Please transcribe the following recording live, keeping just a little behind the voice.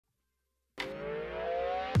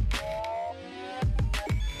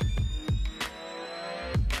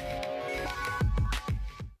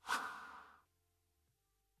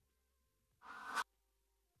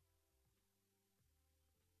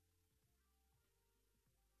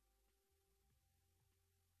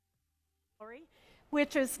Gallery,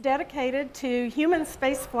 which is dedicated to human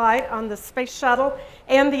spaceflight on the Space Shuttle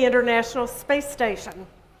and the International Space Station.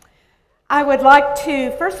 I would like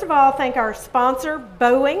to, first of all, thank our sponsor,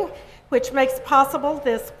 Boeing, which makes possible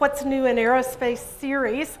this What's New in Aerospace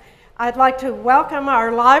series. I'd like to welcome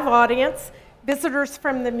our live audience, visitors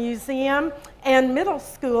from the museum, and middle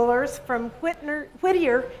schoolers from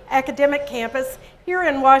Whittier Academic Campus here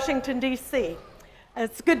in Washington, D.C.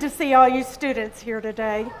 It's good to see all you students here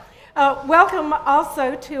today. Welcome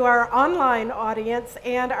also to our online audience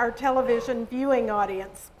and our television viewing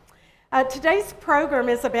audience. Today's program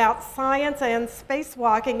is about science and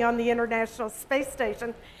spacewalking on the International Space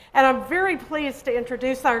Station, and I'm very pleased to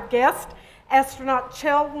introduce our guest, astronaut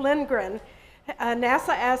Kjell Lindgren, a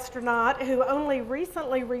NASA astronaut who only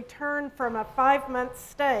recently returned from a 5-month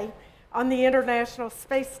stay on the International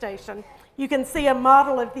Space Station. You can see a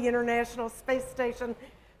model of the International Space Station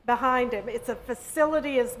behind him. It's a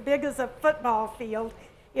facility as big as a football field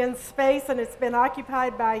in space, and it's been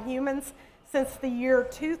occupied by humans since the year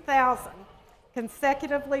 2000.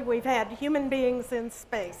 Consecutively, we've had human beings in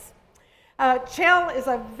space. Kjell is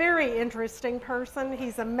a very interesting person.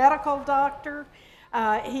 He's a medical doctor.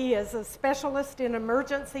 He is a specialist in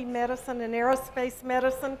emergency medicine and aerospace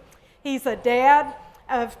medicine. He's a dad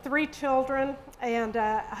of 3 children and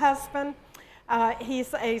a husband.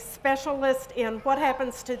 He's a specialist in what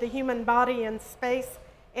happens to the human body in space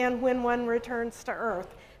and when one returns to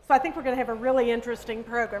Earth. So I think we're going to have a really interesting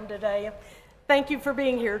program today. Thank you for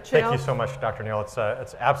being here, Kjell. Thank you so much, Dr. Neal. It's an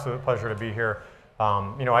absolute pleasure to be here.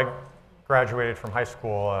 I graduated from high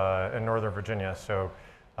school in Northern Virginia, so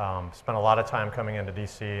spent a lot of time coming into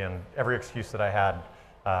DC, and every excuse that I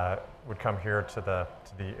had would come here to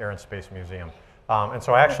the Air and Space Museum. And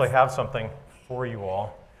so I actually have something for you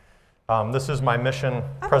all. This is my mission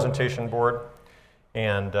presentation board,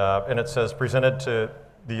 and it says, presented to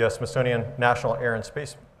the Smithsonian National Air and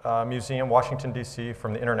Space Museum, Washington, D.C.,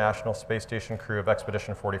 from the International Space Station crew of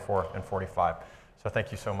Expedition 44 and 45. So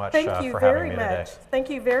thank you so much for having me today. Thank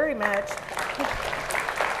you very much.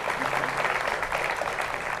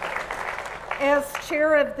 As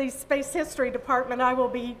chair of the Space History Department, I will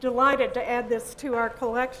be delighted to add this to our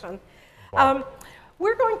collection. Wow.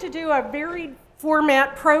 We're going to do a varied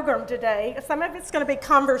format program today. Some of it's going to be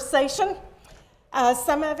conversation,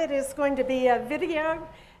 some of it is going to be a video,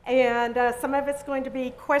 and some of it's going to be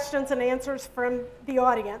questions and answers from the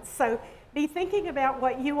audience. So be thinking about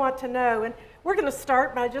what you want to know, and we're going to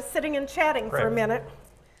start by just sitting and chatting for a minute.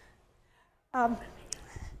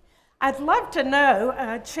 I'd love to know,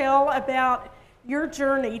 Kjell, about your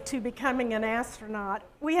journey to becoming an astronaut.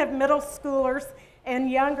 We have middle schoolers and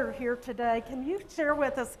younger here today. Can you share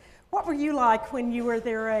with us, what were you like when you were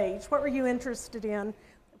their age? What were you interested in?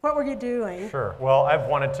 What were you doing? Sure. Well, I've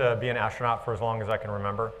wanted to be an astronaut for as long as I can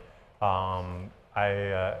remember.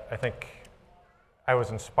 I think I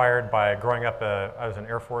was inspired by growing up, I was an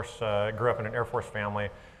Air Force, grew up in an Air Force family,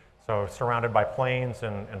 so surrounded by planes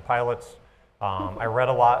and pilots. I read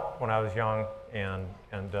a lot when I was young, and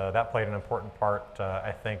that played an important part,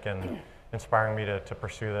 I think, in inspiring me to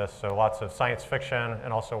pursue this. So lots of science fiction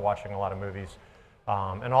and also watching a lot of movies.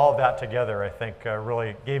 And all of that together, I think,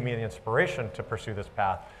 really gave me the inspiration to pursue this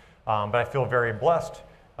path. But I feel very blessed.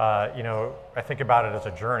 I think about it as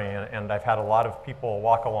a journey, and I've had a lot of people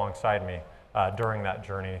walk alongside me during that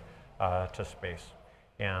journey to space.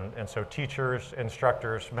 And so teachers,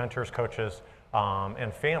 instructors, mentors, coaches,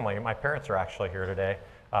 and family. My parents are actually here today,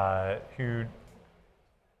 who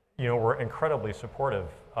were incredibly supportive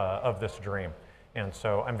of this dream. And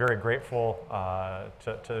so I'm very grateful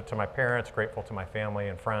to my parents, grateful to my family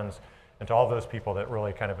and friends, and to all those people that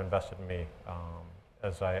really kind of invested in me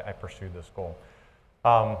as I pursued this goal.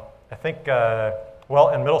 I think, well,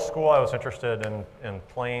 in middle school I was interested in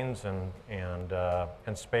planes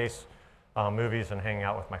and space, movies, and hanging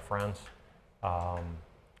out with my friends.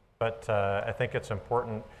 But I think it's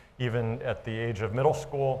important, even at the age of middle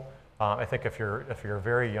school, I think if you're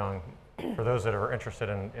very young, for those that are interested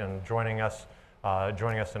in joining us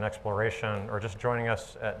in exploration, or just joining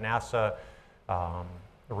us at NASA,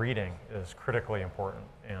 reading is critically important,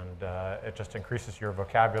 and it just increases your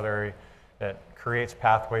vocabulary. It creates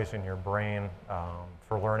pathways in your brain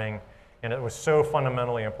for learning, and it was so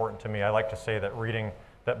fundamentally important to me. I like to say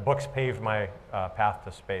that books paved my path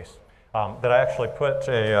to space. That I actually put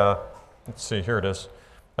let's see, here it is.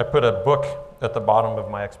 I put a book at the bottom of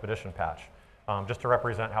my expedition patch, just to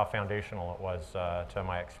represent how foundational it was to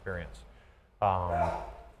my experience. I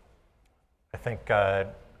think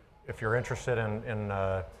if you're interested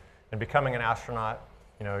in becoming an astronaut,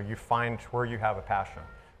 you find where you have a passion,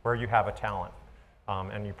 where you have a talent,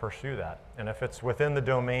 and you pursue that. And if it's within the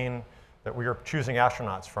domain that we are choosing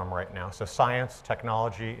astronauts from right now. So science,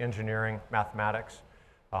 technology, engineering, mathematics,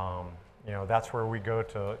 you know, that's where we go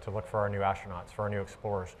to look for our new astronauts, for our new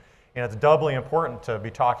explorers. And it's doubly important to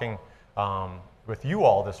be talking with you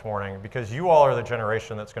all this morning because you all are the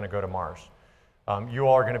generation that's going to go to Mars. You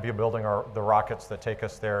all are going to be building the rockets that take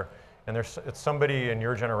us there, and it's somebody in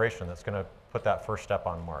your generation that's going to put that first step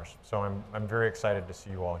on Mars. So I'm very excited to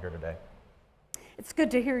see you all here today. It's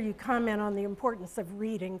good to hear you comment on the importance of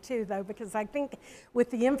reading too, though, because I think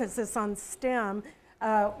with the emphasis on STEM,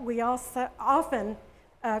 we also often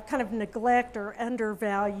kind of neglect or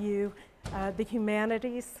undervalue the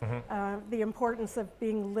humanities, the importance of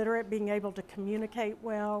being literate, being able to communicate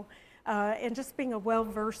well, and just being a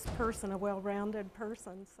well-versed person, a well-rounded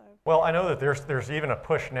person. So. Well, I know that there's even a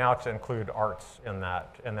push now to include arts in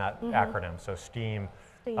that acronym. So STEAM,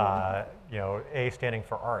 you know, A standing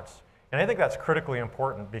for arts, and I think that's critically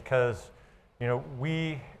important because, you know,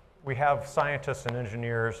 we have scientists and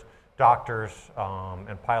engineers, doctors,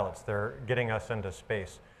 and pilots. They're getting us into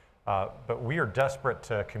space. But we are desperate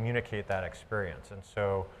to communicate that experience. And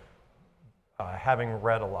so having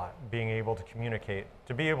read a lot, being able to communicate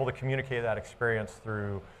that experience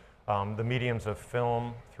through the mediums of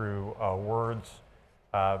film, through words,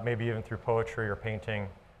 maybe even through poetry or painting,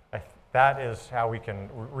 that is how we can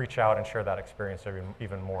reach out and share that experience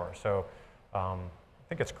even more. So I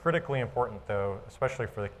think it's critically important, though, especially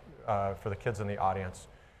for the kids in the audience,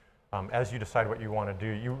 as you decide what you want to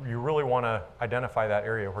do, you really want to identify that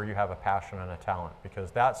area where you have a passion and a talent,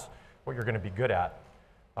 because that's what you're going to be good at.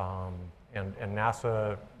 And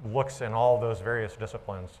NASA looks in all those various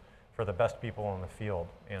disciplines for the best people in the field.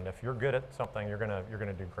 And if you're good at something, you're going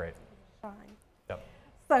to do great. Fine. Yep.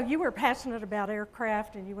 So you were passionate about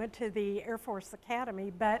aircraft and you went to the Air Force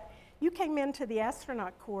Academy, but you came into the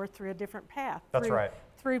astronaut corps through a different path. That's right.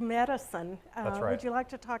 Through medicine. That's right. Would you like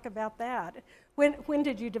to talk about that? When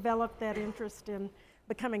did you develop that interest in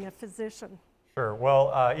becoming a physician? Sure.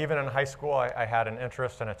 Well, even in high school, I had an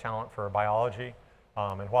interest and a talent for biology.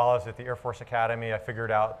 And while I was at the Air Force Academy, I figured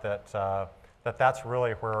out that that's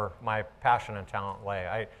really where my passion and talent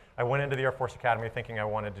lay. I went into the Air Force Academy thinking I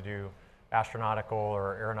wanted to do astronautical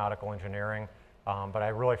or aeronautical engineering, but I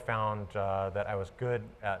really found that I was good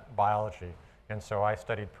at biology. And so I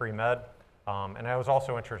studied pre-med, and I was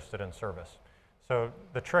also interested in service. So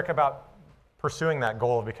the trick about pursuing that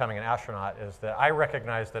goal of becoming an astronaut is that I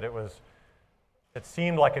recognized that it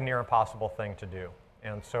seemed like a near impossible thing to do.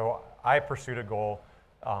 And so I pursued a goal,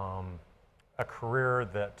 a career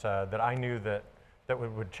that I knew that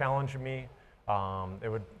would challenge me. It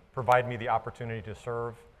would provide me the opportunity to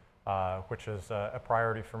serve, which is a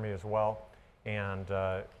priority for me as well, and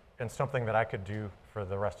something that I could do for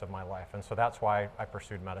the rest of my life. And so that's why I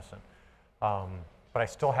pursued medicine. But I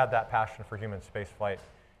still had that passion for human spaceflight,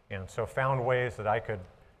 and so found ways that I could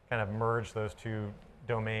kind of merge those two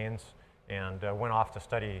domains, and went off to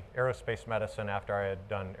study aerospace medicine after I had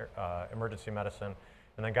done emergency medicine,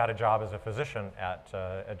 and then got a job as a physician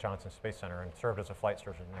at Johnson Space Center and served as a flight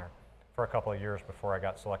surgeon there for a couple of years before I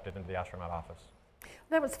got selected into the astronaut office.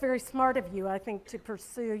 That was very smart of you, I think, to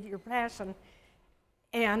pursue your passion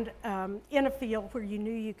and in a field where you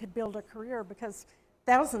knew you could build a career, because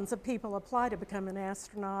thousands of people apply to become an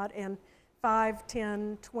astronaut, and 5,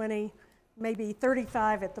 10, 20, maybe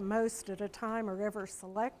 35 at the most at a time are ever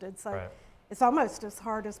selected. So right. It's almost as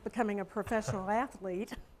hard as becoming a professional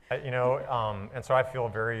athlete. You know, and so I feel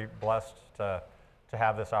very blessed to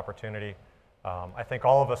have this opportunity. I think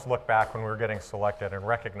all of us look back when we were getting selected and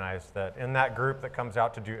recognize that in that group that comes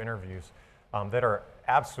out to do interviews, that are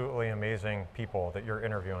absolutely amazing people that you're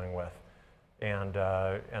interviewing with. And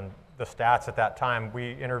the stats at that time,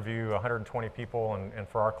 we interview 120 people, and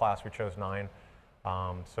for our class we chose 9.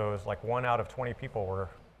 So it was like 1 out of 20 people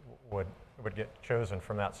would get chosen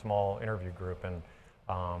from that small interview group,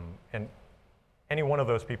 and any one of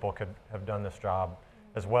those people could have done this job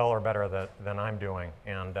as well or better than I'm doing,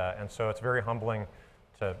 and so it's very humbling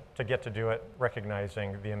to get to do it,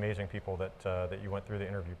 recognizing the amazing people that you went through the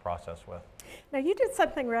interview process with. Now, you did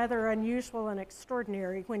something rather unusual and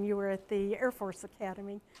extraordinary when you were at the Air Force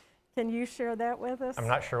Academy. Can you share that with us? I'm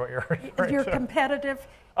not sure what you're referring to. You're competitive.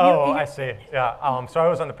 Oh, I see. Yeah. So I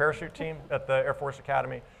was on the parachute team at the Air Force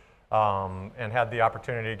Academy, and had the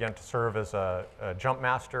opportunity again to serve as a jump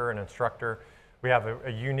master and instructor. We have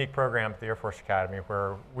a unique program at the Air Force Academy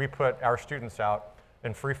where we put our students out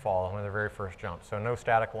in free fall on their very first jump. So no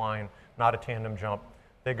static line, not a tandem jump.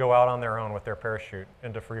 They go out on their own with their parachute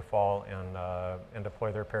into free fall and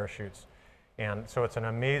deploy their parachutes. And so it's an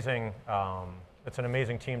amazing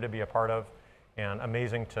team to be a part of, and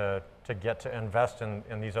amazing to get to invest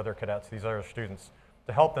in these other cadets, these other students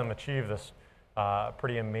to help them achieve this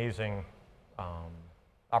pretty amazing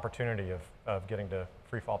opportunity of getting to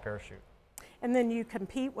free fall parachute. And then you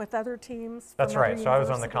compete with other teams? That's right. So I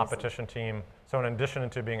was on the universities? competition team. So in addition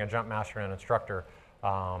to being a jump master and instructor,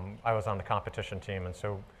 I was on the competition team. And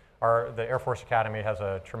so the Air Force Academy has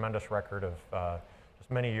a tremendous record of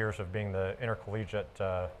just many years of being the intercollegiate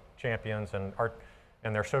champions. And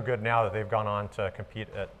they're so good now that they've gone on to compete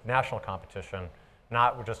at national competition,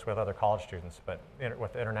 not just with other college students, but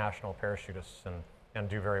with international parachutists and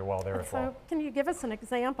do very well there as well. So can you give us an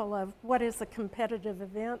example of what is a competitive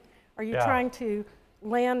event? Are you Yeah. trying to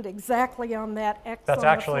land exactly on that X That's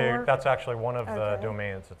on the floor? That's actually one of the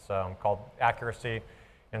domains. It's called accuracy,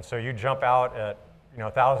 and so you jump out at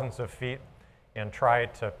thousands of feet and try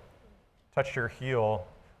to touch your heel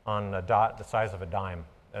on a dot the size of a dime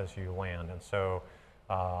as you land. And so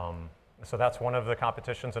so that's one of the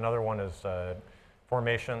competitions. Another one is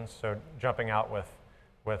formations. So jumping out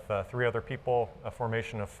with 3 other people, a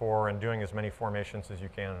formation of 4, and doing as many formations as you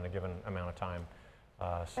can in a given amount of time.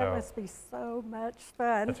 That must be so much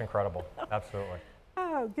fun. It's incredible, absolutely.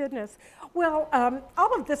 Oh, goodness. Well,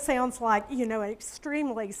 all of this sounds like, an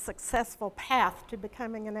extremely successful path to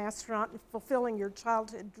becoming an astronaut and fulfilling your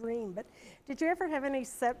childhood dream. But did you ever have any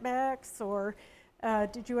setbacks, or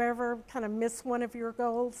did you ever kind of miss one of your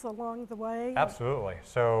goals along the way? Absolutely.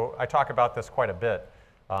 So I talk about this quite a bit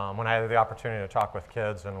when I have the opportunity to talk with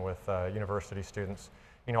kids and with university students.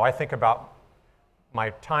 I think about my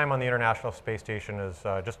time on the International Space Station as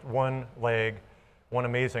just one leg, one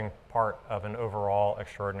amazing part of an overall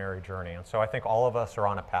extraordinary journey. And so I think all of us are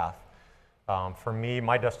on a path. For me,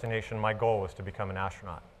 my destination, my goal was to become an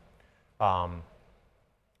astronaut.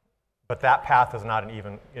 But that path is not an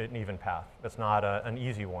even path. It's not an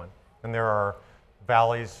easy one. And there are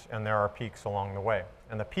valleys and there are peaks along the way.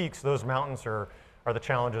 And the peaks, those mountains are the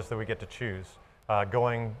challenges that we get to choose.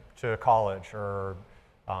 Going to college or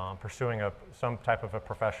pursuing some type of a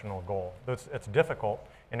professional goal. It's difficult,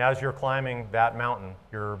 and as you're climbing that mountain,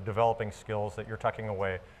 you're developing skills that you're tucking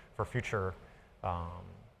away for future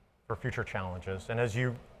challenges. And as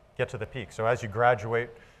you get to the peak, so as you graduate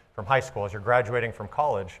from high school, as you're graduating from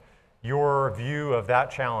college, your view of that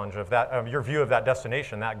challenge, your view of that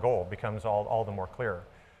destination, that goal, becomes all the more clear.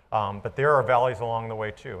 But there are valleys along the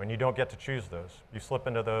way too, and you don't get to choose those. You slip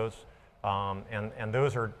into those, and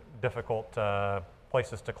those are difficult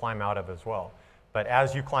places to climb out of as well. But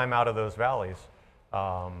as you climb out of those valleys,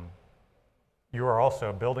 you are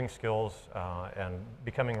also building skills and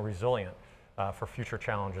becoming resilient for future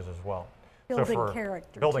challenges as well. Building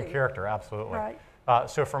character. Building too. character, absolutely. Right.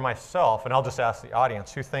 So for myself, and I'll just ask the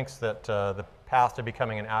audience, who thinks that the path to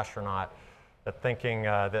becoming an astronaut, that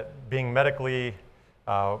being medically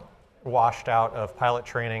washed out of pilot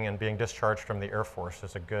training and being discharged from the Air Force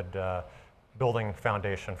is a good building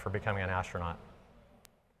foundation for becoming an astronaut?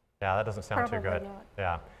 Yeah, that doesn't sound Probably too good. not.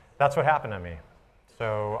 Yeah, that's what happened to me.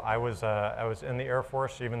 So I was in the Air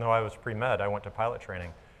Force, even though I was pre-med. I went to pilot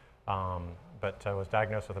training, but I was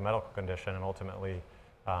diagnosed with a medical condition and ultimately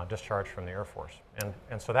discharged from the Air Force.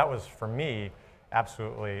 And so that was, for me,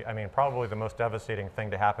 absolutely, probably the most devastating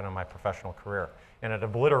thing to happen in my professional career. And it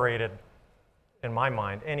obliterated, in my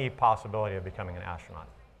mind, any possibility of becoming an astronaut.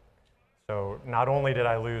 So not only did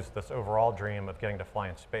I lose this overall dream of getting to fly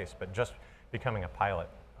in space, but just becoming a pilot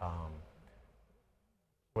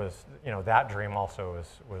that dream also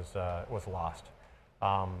was lost.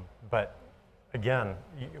 But again,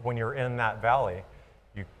 when you're in that valley,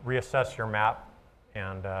 you reassess your map,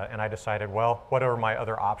 and I decided, well, what are my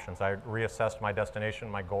other options? I reassessed my destination,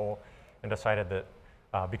 my goal, and decided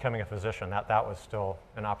that becoming a physician, that was still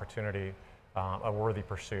an opportunity, a worthy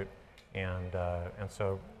pursuit. And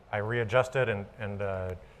so I readjusted and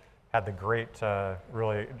had the great,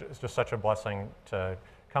 really, it's just such a blessing to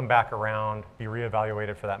come back around, be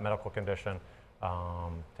reevaluated for that medical condition,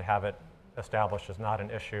 to have it established as not an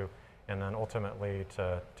issue, and then ultimately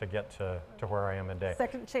to get to where I am today.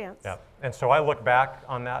 Second chance. Yeah, and so I look back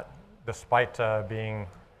on that, despite being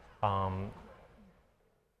an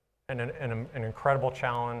incredible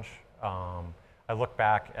challenge. I look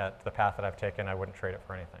back at the path that I've taken. I wouldn't trade it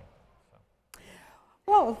for anything. So.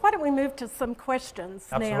 Well, why don't we move to some questions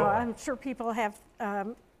Absolutely. now? I'm sure people have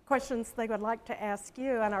questions they would like to ask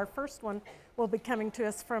you, and our first one will be coming to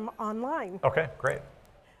us from online. Okay, great.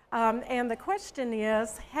 And the question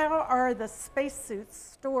is, how are the spacesuits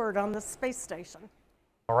stored on the space station?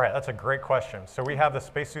 All right, that's a great question. So we have the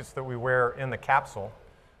spacesuits that we wear in the capsule,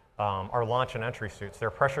 our launch and entry suits.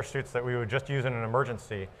 They're pressure suits that we would just use in an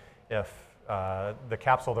emergency if the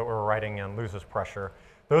capsule that we're riding in loses pressure.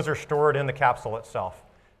 Those are stored in the capsule itself.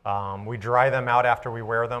 We dry them out after we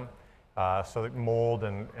wear them, so that mold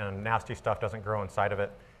and nasty stuff doesn't grow inside of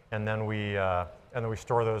it. And then we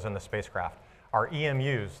store those in the spacecraft. Our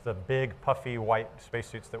EMUs, the big puffy white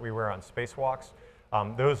spacesuits that we wear on spacewalks,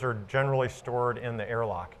 those are generally stored in the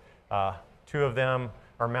airlock. 2 of them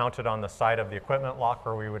are mounted on the side of the equipment lock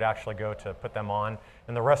where we would actually go to put them on,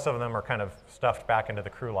 and the rest of them are kind of stuffed back into the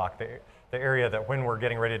crew lock, the area that when we're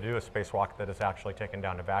getting ready to do a spacewalk that is actually taken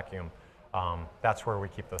down to vacuum. That's where we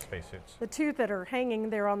keep those spacesuits. The 2 that are hanging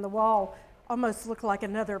there on the wall almost look like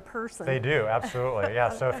another person. They do, absolutely, yeah.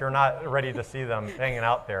 So if you're not ready to see them hanging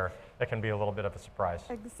out there, it can be a little bit of a surprise.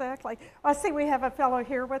 Exactly. I see we have a fellow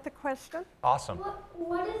here with a question. Awesome.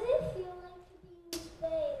 What does it feel like to be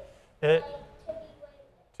in space?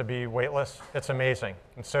 To be weightless, it's amazing.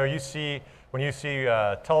 And so when you see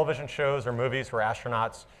television shows or movies where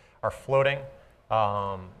astronauts are floating,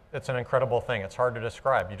 it's an incredible thing. It's hard to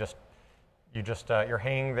describe. You're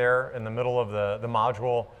hanging there in the middle of the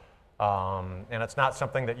module, and it's not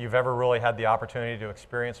something that you've ever really had the opportunity to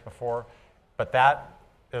experience before, but that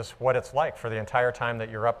is what it's like for the entire time that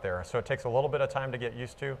you're up there. So it takes a little bit of time to get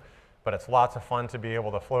used to, but it's lots of fun to be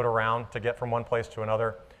able to float around, to get from one place to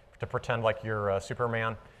another, to pretend like you're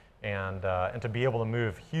Superman, and to be able to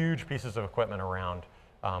move huge pieces of equipment around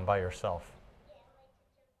by yourself.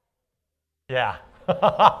 Yeah.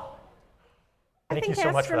 Thank you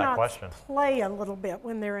so much for that question. Play a little bit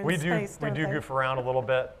when they're in space. We do goof around a little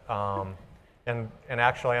bit. And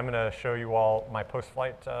actually, I'm going to show you all my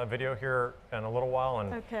post-flight video here in a little while.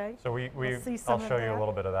 And okay. So I'll show you a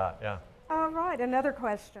little bit of that, yeah. All right, another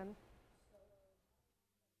question.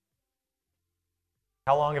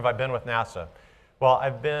 How long have I been with NASA? Well,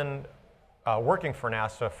 I've been working for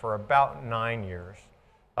NASA for about 9 years.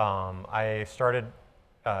 I started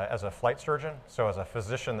as a flight surgeon, so as a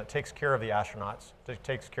physician that takes care of the astronauts, that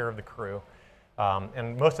takes care of the crew.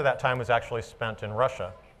 And most of that time was actually spent in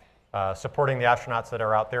Russia, supporting the astronauts that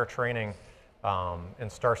are out there training in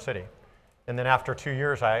Star City. And then after 2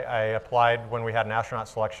 years, I applied when we had an astronaut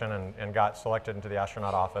selection and got selected into the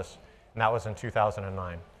astronaut office, and that was in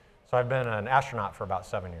 2009. So I've been an astronaut for about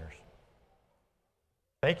 7 years.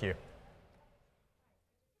 Thank you.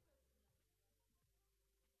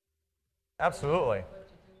 Absolutely.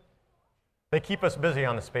 They keep us busy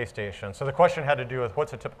on the space station. So the question had to do with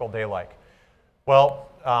what's a typical day like? Well,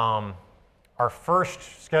 our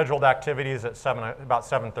first scheduled activity is at about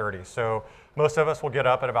 7:30. So most of us will get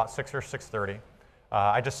up at about 6 or 6:30.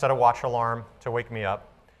 I just set a watch alarm to wake me up.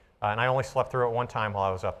 And I only slept through it one time while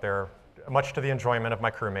I was up there, much to the enjoyment of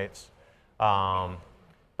my crewmates.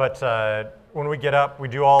 But when we get up, we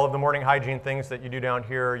do all of the morning hygiene things that you do down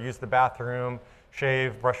here, use the bathroom,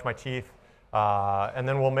 shave, brush my teeth, and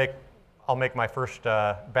then I'll make my first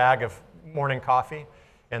bag of morning coffee,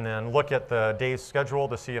 and then look at the day's schedule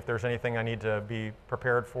to see if there's anything I need to be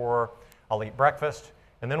prepared for. I'll eat breakfast,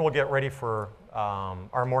 and then we'll get ready for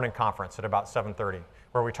our morning conference at about 7:30,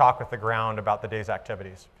 where we talk with the ground about the day's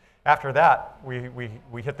activities. After that, we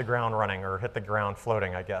hit the ground running, or hit the ground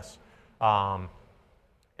floating, I guess.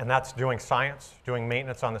 And that's doing science, doing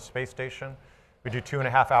maintenance on the space station. We do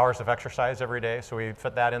 2.5 hours of exercise every day, so we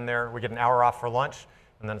fit that in there. We get an hour off for lunch,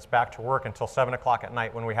 and then it's back to work until 7 o'clock at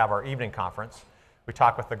night when we have our evening conference. We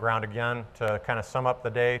talk with the ground again to kind of sum up the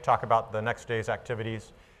day, talk about the next day's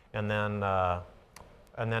activities, and then the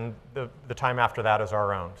time after that is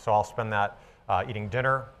our own. So I'll spend that eating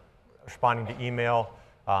dinner, responding to email,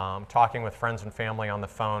 talking with friends and family on the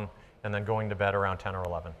phone, and then going to bed around 10 or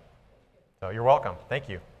 11. So you're welcome. Thank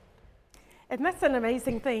you. And that's an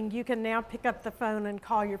amazing thing. You can now pick up the phone and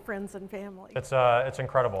call your friends and family. It's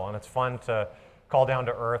incredible, and it's fun to call down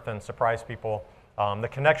to Earth and surprise people. The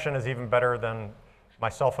connection is even better than my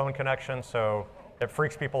cell phone connection, so it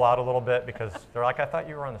freaks people out a little bit because they're like, I thought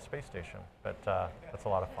you were on the space station, but that's a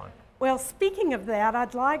lot of fun. Well, speaking of that,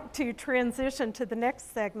 I'd like to transition to the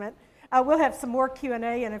next segment. We'll have some more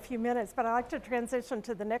Q&A in a few minutes, but I'd like to transition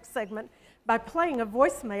to the next segment by playing a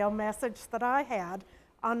voicemail message that I had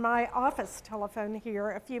on my office telephone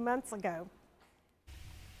here a few months ago.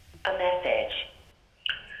 A message.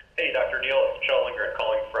 Hey, Dr. Neil, it's Kjell Lindgren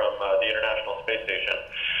calling from the International Space Station.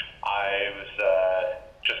 I was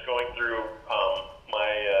just going through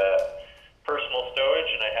my personal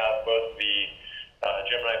stowage, and I have both the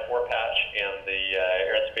Gemini 4 patch and the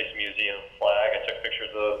Air and Space Museum flag. I took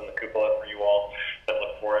pictures of those in the cupola for you all, but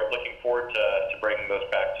looking forward to bringing those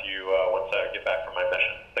back to you once I get back from my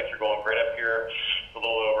mission. Things are going great up here. A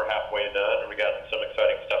little over halfway done, and we got some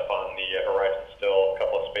exciting stuff on the horizon still. A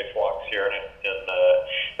couple of spacewalks here at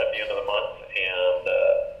the end of the month, and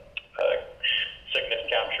cygnus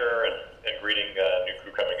capture and greeting new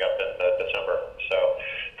crew coming up in December.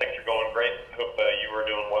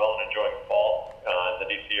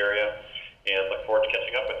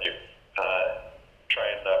 catching up with you. Try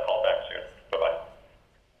and call back soon. Bye-bye.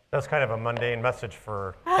 That's kind of a mundane message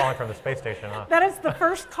for calling from the space station, huh? That is the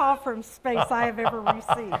first call from space I have ever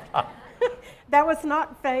received. That was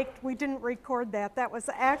not faked. We didn't record that. That was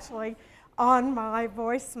actually on my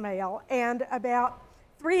voicemail. And about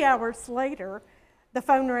 3 hours later, the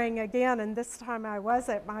phone rang again, and this time I was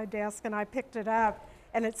at my desk, and I picked it up,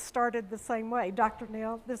 and it started the same way. Dr.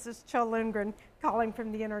 Neil, this is Kjell Lindgren calling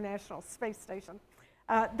from the International Space Station.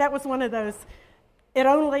 That was one of those it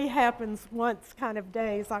only happens once kind of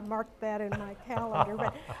days. I marked that in my calendar.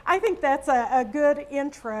 But I think that's a good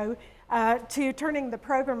intro to turning the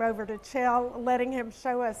program over to Kjell, letting him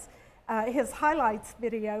show us his highlights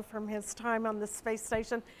video from his time on the space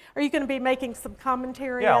station. Are you going to be making some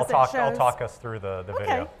commentary as it shows? I'll talk us through the Okay.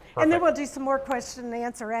 video. And then we'll do some more question and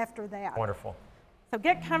answer after that. Wonderful. So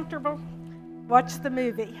get comfortable, watch the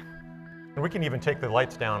movie. And we can even take the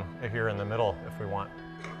lights down here in the middle if we want.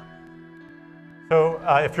 So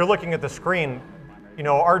if you're looking at the screen, you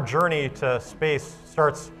know, our journey to space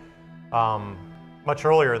starts much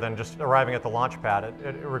earlier than just arriving at the launch pad.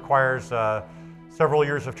 It requires several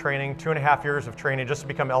years of training, 2.5 years of training just to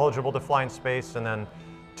become eligible to fly in space, and then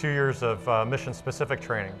 2 years of mission-specific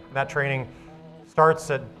training. That training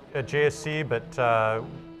starts at JSC, but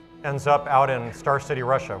ends up out in Star City,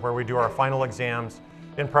 Russia, where we do our final exams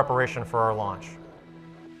in preparation for our launch.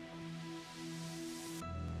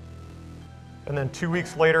 And then 2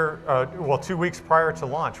 weeks later, 2 weeks prior to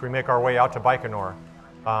launch, we make our way out to Baikonur.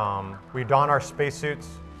 We don our spacesuits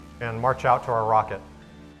and march out to our rocket.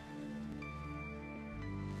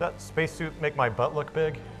 Does that spacesuit make my butt look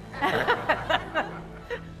big? I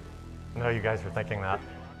know you guys are thinking that.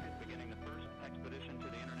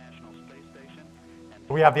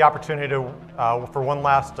 We have the opportunity to, for one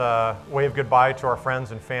last wave goodbye to our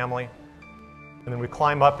friends and family. And then we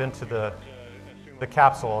climb up into the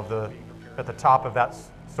capsule at the top of that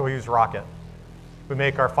Soyuz rocket. We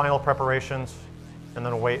make our final preparations and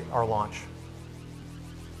then await our launch.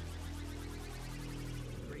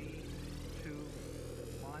 3, 2,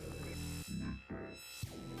 1.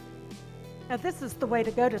 Now this is the way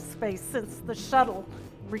to go to space since the shuttle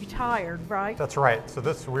retired, right? That's right. So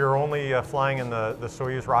we're only flying in the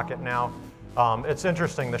Soyuz rocket now. It's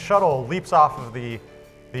interesting. The shuttle leaps off of the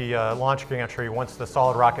launch gantry once the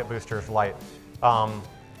solid rocket boosters light.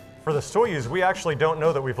 For the Soyuz, we actually don't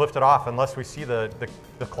know that we've lifted off unless we see the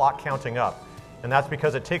clock counting up. And that's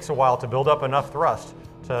because it takes a while to build up enough thrust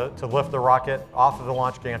to lift the rocket off of the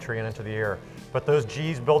launch gantry and into the air. But those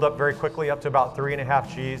Gs build up very quickly, up to about 3.5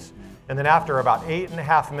 Gs. And then after about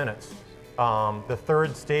 8.5 minutes, the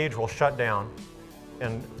third stage will shut down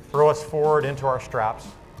and throw us forward into our straps.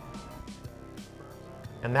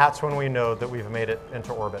 And that's when we know that we've made it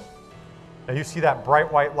into orbit. Now you see that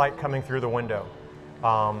bright white light coming through the window.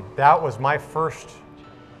 That was my first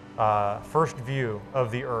view of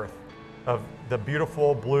the Earth, of the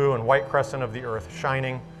beautiful blue and white crescent of the Earth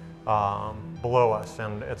shining below us,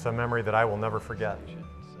 and it's a memory that I will never forget.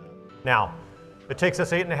 Now, it takes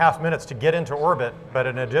us 8.5 minutes to get into orbit, but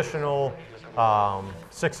an additional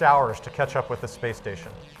 6 hours to catch up with the space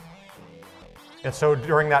station. And so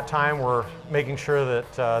during that time, we're making sure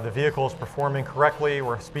that the vehicle is performing correctly,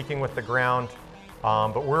 we're speaking with the ground,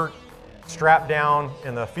 but we're strapped down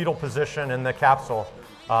in the fetal position in the capsule,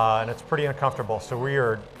 and it's pretty uncomfortable. So we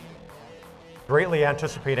are greatly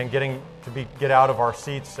anticipating get out of our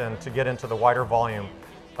seats and to get into the wider volume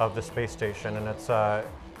of the space station. And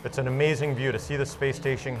it's an amazing view to see the space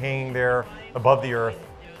station hanging there above the Earth.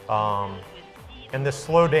 And this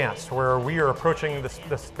slow dance where we are approaching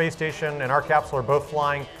the space station and our capsule are both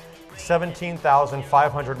flying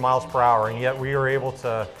 17,500 miles per hour, and yet we are able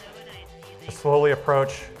to slowly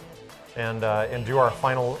approach and do our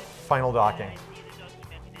final docking.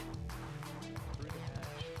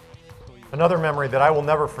 Another memory that I will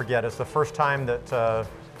never forget is the first time that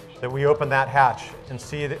we opened that hatch and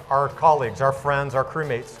see our colleagues, our friends, our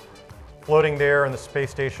crewmates floating there in the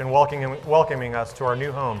space station, welcoming us to our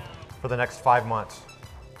new home for the next 5 months.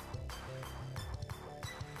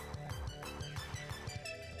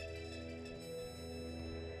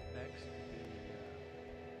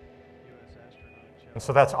 And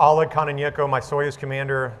so that's Oleg Kononenko, my Soyuz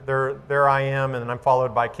commander. There I am, and then I'm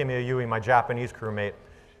followed by Kimi Yui, my Japanese crewmate.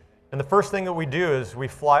 And the first thing that we do is we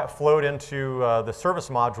float into the service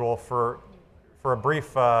module for a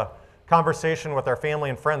brief conversation with our family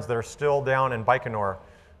and friends that are still down in Baikonur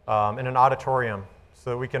in an auditorium, so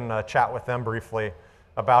that we can chat with them briefly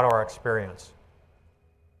about our experience.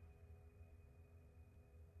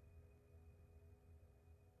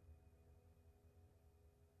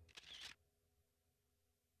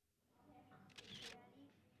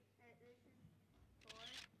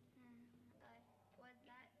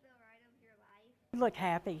 You look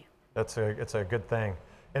happy. It's a good thing.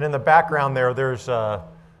 And in the background there, there's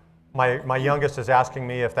my youngest is asking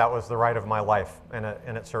me if that was the ride of my life, and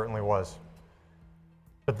it certainly was.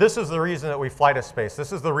 But this is the reason that we fly to space.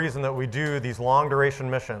 This is the reason that we do these long duration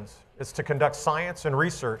missions. It's to conduct science and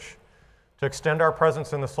research, to extend our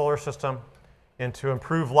presence in the solar system, and to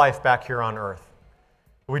improve life back here on Earth.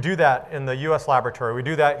 We do that in the US laboratory. We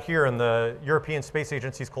do that here in the European Space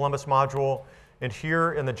Agency's Columbus module, and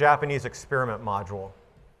here in the Japanese experiment module.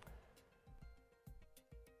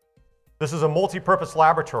 This is a multi-purpose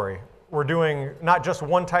laboratory. We're doing not just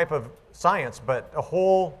one type of science, but a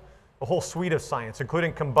whole suite of science,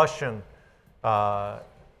 including combustion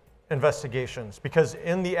investigations. Because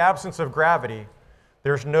in the absence of gravity,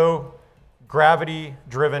 there's no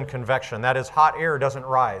gravity-driven convection. That is, hot air doesn't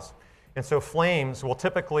rise. And so flames will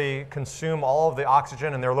typically consume all of the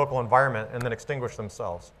oxygen in their local environment and then extinguish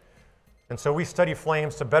themselves. And so we study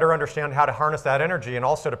flames to better understand how to harness that energy and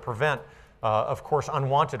also to prevent, of course,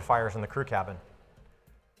 unwanted fires in the crew cabin.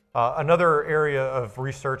 Another area of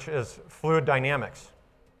research is fluid dynamics.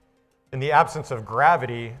 In the absence of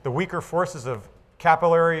gravity, the weaker forces of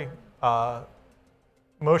capillary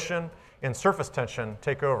motion and surface tension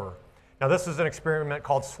take over. Now, this is an experiment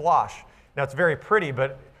called slosh. Now, it's very pretty,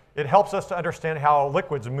 but it helps us to understand how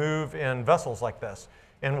liquids move in vessels like this,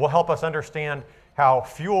 and will help us understand how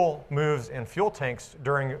fuel moves in fuel tanks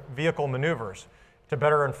during vehicle maneuvers to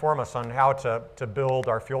better inform us on how to build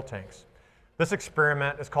our fuel tanks. This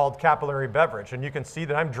experiment is called capillary beverage, and you can see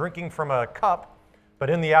that I'm drinking from a cup, but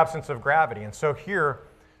in the absence of gravity. And so here,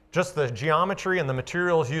 just the geometry and the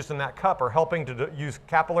materials used in that cup are helping to use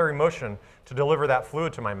capillary motion to deliver that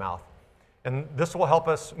fluid to my mouth. And this will help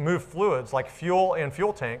us move fluids like fuel and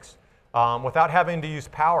fuel tanks without having to use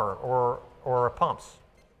power or pumps.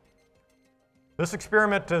 This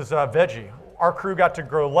experiment is veggie. Our crew got to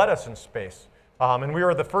grow lettuce in space. And we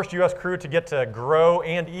were the first US crew to get to grow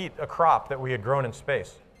and eat a crop that we had grown in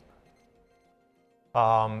space.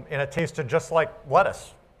 And it tasted just like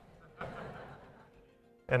lettuce.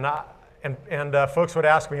 And folks would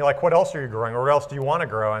ask me, like, what else are you growing, or what else do you want to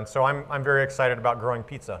grow? And so I'm very excited about growing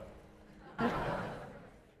pizza.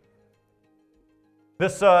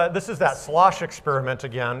 This is that slosh experiment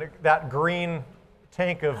again. That green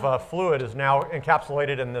tank of fluid is now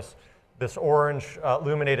encapsulated in this orange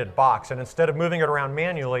illuminated box. And instead of moving it around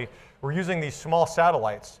manually, we're using these small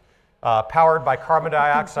satellites powered by carbon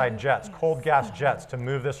dioxide jets, cold gas jets, to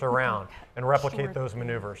move this around and replicate those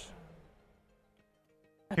maneuvers.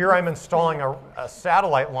 Here I'm installing a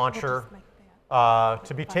satellite launcher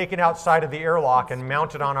to be taken outside of the airlock and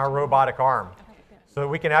mounted on our robotic arm so that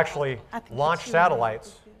we can actually launch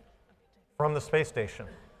satellites from the space station.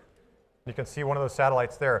 You can see one of those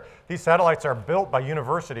satellites there. These satellites are built by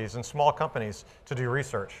universities and small companies to do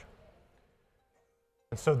research.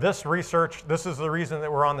 And so this is the reason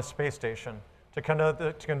that we're on the space station, to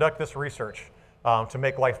conduct this research, to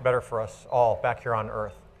make life better for us all back here on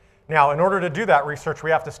Earth. Now, in order to do that research,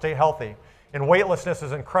 we have to stay healthy. And weightlessness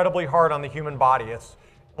is incredibly hard on the human body. It's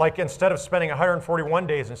like, instead of spending 141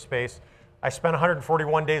 days in space, I spent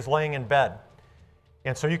 141 days laying in bed.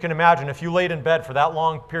 And so you can imagine, if you laid in bed for that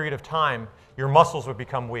long period of time, your muscles would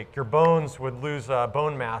become weak, your bones would lose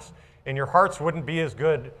bone mass, and your hearts wouldn't be as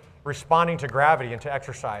good responding to gravity and to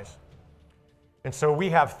exercise. And so we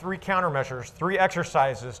have 3 countermeasures, 3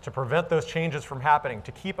 exercises to prevent those changes from happening,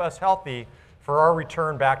 to keep us healthy for our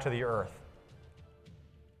return back to the Earth.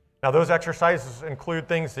 Now, those exercises include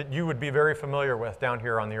things that you would be very familiar with down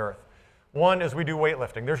here on the Earth. One is we do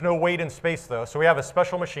weightlifting. There's no weight in space, though, so we have a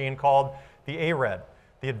special machine called the ARED,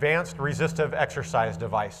 the Advanced Resistive Exercise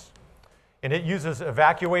Device. And it uses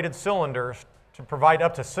evacuated cylinders to provide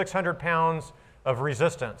up to 600 pounds of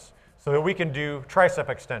resistance so that we can do tricep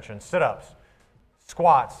extensions, sit-ups,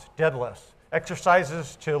 squats, deadlifts,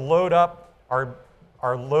 exercises to load up our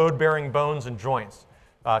load-bearing bones and joints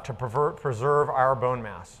to preserve our bone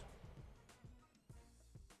mass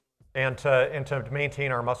and to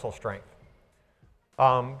maintain our muscle strength.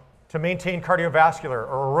 To maintain cardiovascular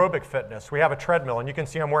or aerobic fitness, we have a treadmill, and you can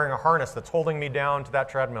see I'm wearing a harness that's holding me down to that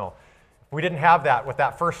treadmill. If we didn't have that, with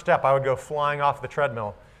that first step, I would go flying off the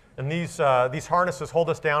treadmill. And these harnesses hold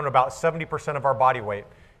us down to about 70% of our body weight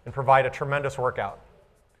and provide a tremendous workout.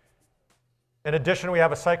 In addition, we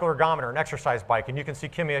have a cycle ergometer, an exercise bike, and you can see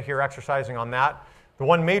Kimia here exercising on that. The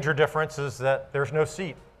one major difference is that there's no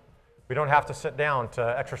seat. We don't have to sit down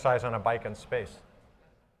to exercise on a bike in space.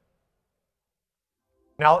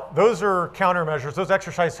 Now, those are countermeasures. Those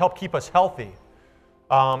exercises help keep us healthy.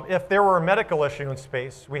 If there were a medical issue in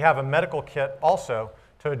space, we have a medical kit also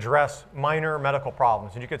to address minor medical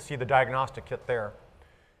problems. And you can see the diagnostic kit there.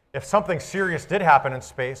 if something serious did happen in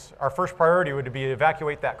space, our first priority would be to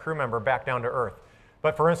evacuate that crew member back down to Earth.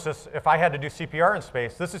 But for instance, if I had to do CPR in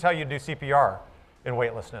space, this is how you do CPR in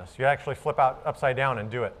weightlessness. You actually flip out upside down and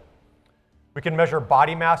do it. We can measure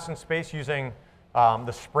body mass in space using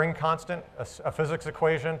the spring constant, a physics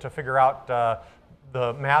equation to figure out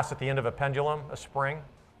the mass at the end of a pendulum, a spring.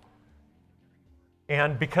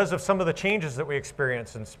 And because of some of the changes that we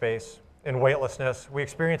experience in space, in weightlessness, we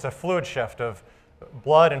experience a fluid shift of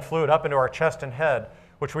blood and fluid up into our chest and head,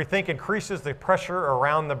 which we think increases the pressure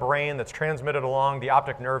around the brain that's transmitted along the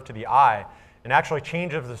optic nerve to the eye and actually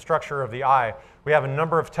changes the structure of the eye. We have a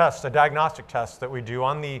number of tests, diagnostic tests that we do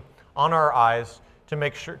on our eyes to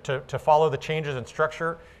make sure to follow the changes in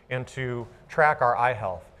structure and to track our eye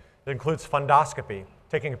health. It includes fundoscopy,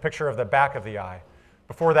 taking a picture of the back of the eye.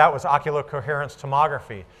 Before that was oculocoherence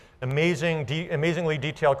tomography, amazingly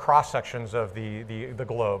detailed cross-sections of the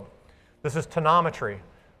globe. This is tonometry,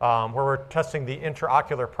 where we're testing the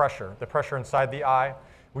intraocular pressure, the pressure inside the eye.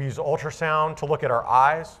 We use ultrasound to look at our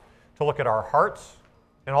eyes, to look at our hearts,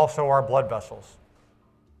 and also our blood vessels.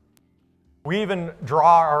 We even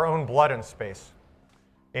draw our own blood in space.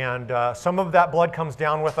 And some of that blood comes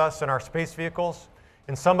down with us in our space vehicles,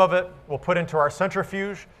 and some of it we'll put into our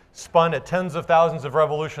centrifuge, spun at tens of thousands of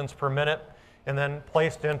revolutions per minute, and then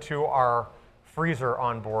placed into our freezer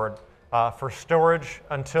on board for storage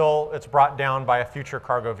until it's brought down by a future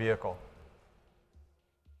cargo vehicle.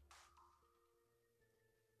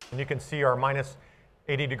 And you can see our minus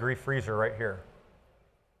 80-degree freezer right here.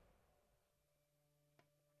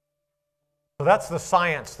 So that's the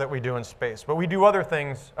science that we do in space, but we do other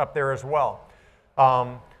things up there as well.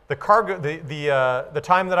 The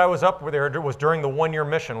time that I was up there was during the one-year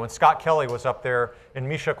mission when Scott Kelly was up there and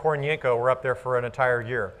Misha Kornienko were up there for an entire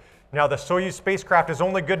year. Now the Soyuz spacecraft is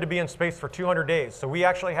only good to be in space for 200 days, so we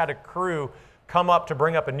actually had a crew come up to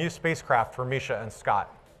bring up a new spacecraft for Misha and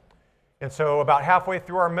Scott. And so about halfway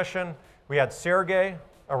through our mission, we had Sergei,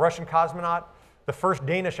 a Russian cosmonaut, the first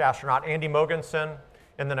Danish astronaut, Andy Mogensen,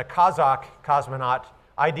 and then a Kazakh cosmonaut,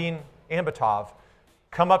 Aydin Ambatov,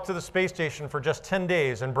 come up to the space station for just 10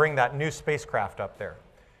 days and bring that new spacecraft up there.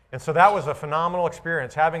 And so that was a phenomenal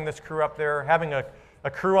experience, having this crew up there, having a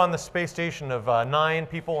crew on the space station of 9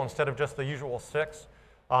 people instead of just the usual 6.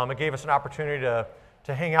 It gave us an opportunity to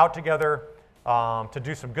hang out together, to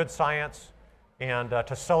do some good science, and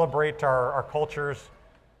to celebrate our cultures.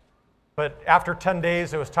 But after 10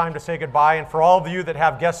 days, it was time to say goodbye. And for all of you that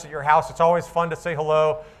have guests at your house, it's always fun to say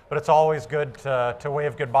hello, but it's always good to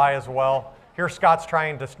wave goodbye as well. Here Scott's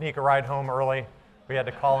trying to sneak a ride home early. We had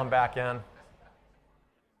to call him back in.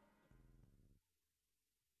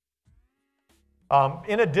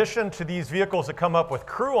 In addition to these vehicles that come up with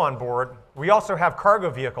crew on board, we also have cargo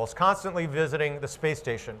vehicles constantly visiting the space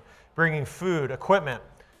station, bringing food, equipment,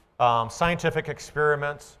 scientific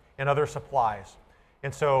experiments, and other supplies.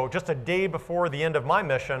 And so just a day before the end of my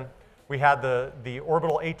mission, we had the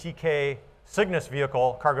orbital ATK Cygnus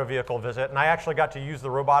vehicle, cargo vehicle visit, and I actually got to use the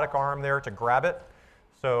robotic arm there to grab it.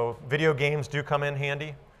 So video games do come in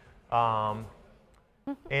handy. And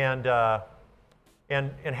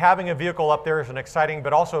having a vehicle up there is an exciting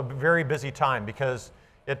but also a very busy time because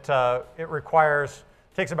it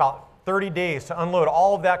takes about 30 days to unload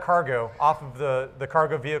all of that cargo off of the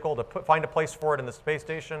cargo vehicle, to find a place for it in the space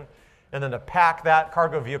station, and then to pack that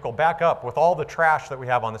cargo vehicle back up with all the trash that we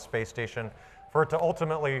have on the space station for it to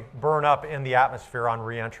ultimately burn up in the atmosphere on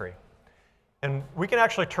re-entry. And we can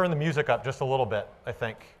actually turn the music up just a little bit, I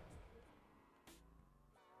think.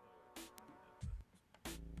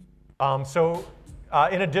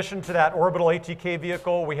 In addition to that orbital ATK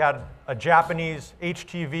vehicle, we had a Japanese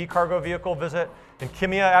HTV cargo vehicle visit, and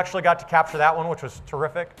Kimiya actually got to capture that one, which was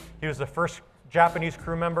terrific. He was the first Japanese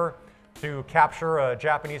crew member to capture a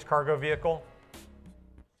Japanese cargo vehicle.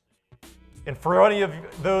 And for any of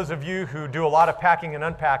those of you who do a lot of packing and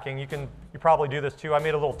unpacking, you probably do this too. I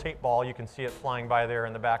made a little tape ball. You can see it flying by there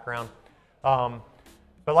in the background. But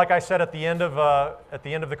like I said, at the end of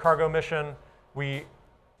the cargo mission, we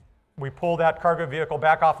pulled that cargo vehicle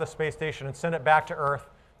back off the space station and sent it back to Earth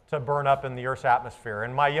to burn up in the Earth's atmosphere.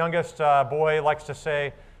 And my youngest boy likes to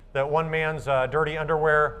say that one man's dirty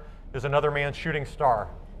underwear is another man's shooting star.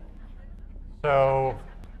 So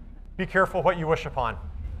be careful what you wish upon.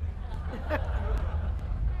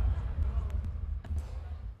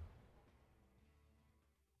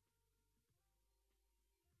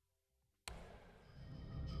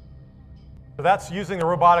 So that's using the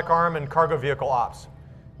robotic arm and cargo vehicle ops.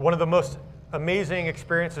 One of the most amazing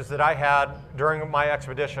experiences that I had during my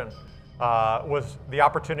expedition was the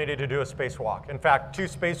opportunity to do a spacewalk. In fact, 2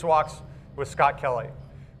 spacewalks with Scott Kelly.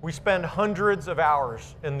 We spend hundreds of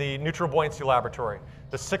hours in the neutral buoyancy laboratory,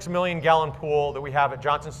 the 6 million gallon pool that we have at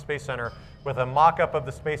Johnson Space Center with a mock-up of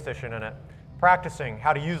the space station in it, practicing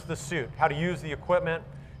how to use the suit, how to use the equipment,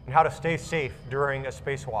 and how to stay safe during a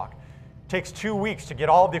spacewalk. It takes 2 weeks to get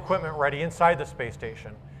all of the equipment ready inside the space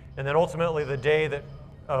station. And then ultimately the day that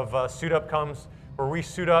of suit up comes, where we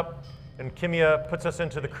suit up and Kimia puts us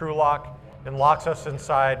into the crew lock and locks us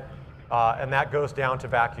inside, and that goes down to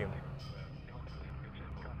vacuum.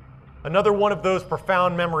 Another one of those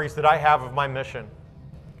profound memories that I have of my mission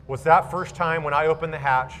was that first time when I opened the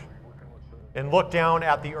hatch and looked down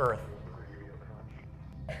at the Earth,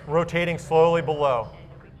 rotating slowly below,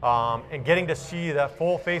 and getting to see that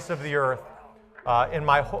full face of the Earth in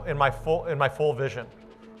my full vision,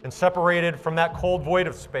 and separated from that cold void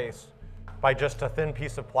of space by just a thin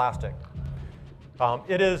piece of plastic.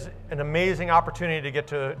 It is an amazing opportunity to get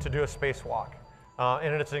to do a spacewalk.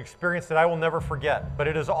 And it's an experience that I will never forget, but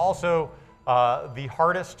it is also the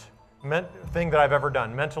hardest thing that I've ever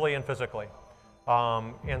done, mentally and physically.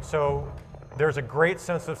 And so there's a great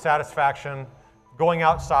sense of satisfaction going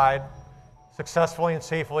outside, successfully and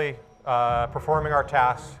safely performing our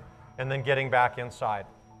tasks, and then getting back inside.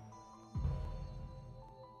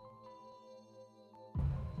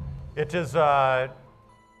 It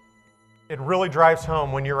really drives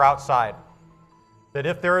home when you're outside that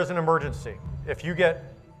if there is an emergency, if you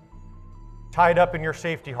get tied up in your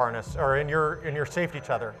safety harness or in your safety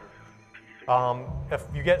tether, if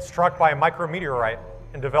you get struck by a micrometeorite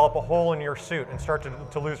and develop a hole in your suit and start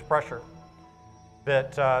to lose pressure,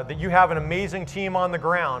 that you have an amazing team on the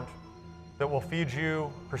ground that will feed you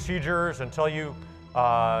procedures and tell you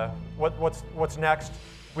what's next.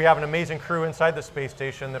 We have an amazing crew inside the space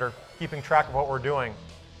station that are keeping track of what we're doing.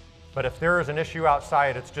 But if there is an issue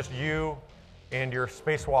outside, it's just you and your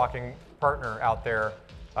spacewalking partner out there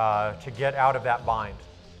to get out of that bind.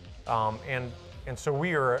 And so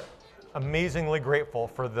we are amazingly grateful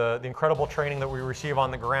for the incredible training that we receive on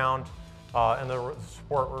the ground and the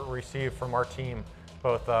support we receive from our team,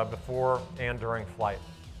 both before and during flight.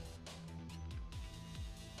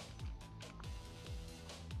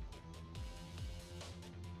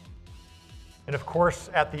 And of course,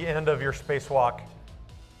 at the end of your spacewalk,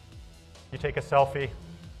 you take a selfie,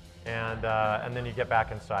 and then you get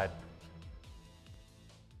back inside.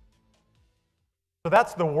 So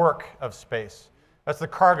that's the work of space. That's the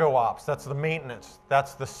cargo ops, that's the maintenance,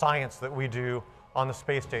 that's the science that we do on the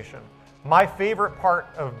space station. My favorite part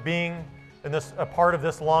of being a part of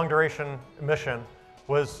this long duration mission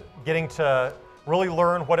was getting to really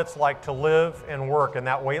learn what it's like to live and work in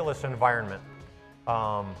that weightless environment.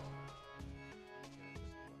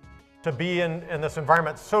 To be in this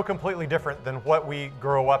environment so completely different than what we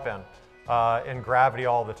grow up in gravity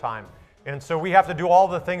all the time. And so we have to do all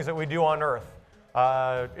the things that we do on Earth.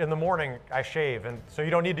 In the morning, I shave, and so you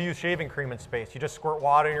don't need to use shaving cream in space. You just squirt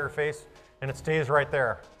water in your face, and it stays right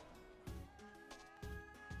there.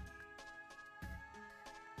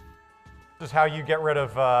 This is how you get rid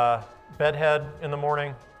of bed head in the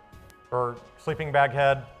morning, or sleeping bag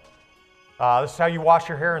head. This is how you wash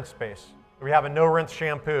your hair in space. We have a no-rinse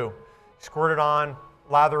shampoo. Squirt it on,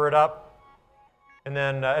 lather it up, and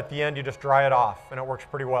then at the end you just dry it off, and it works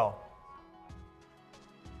pretty well.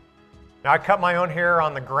 Now I cut my own hair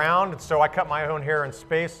on the ground, and so I cut my own hair in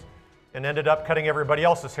space and ended up cutting everybody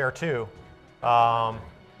else's hair too.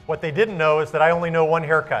 What they didn't know is that I only know one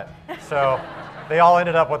haircut, so they all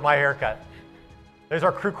ended up with my haircut. There's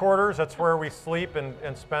our crew quarters. That's where we sleep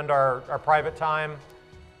and spend our private time.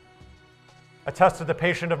 I tested the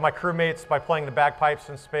patient of my crewmates by playing the bagpipes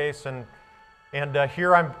in space, and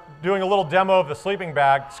here I'm doing a little demo of the sleeping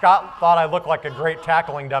bag. Scott thought I looked like a great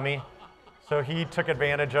tackling dummy, so he took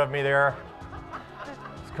advantage of me there.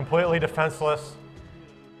 It's completely defenseless.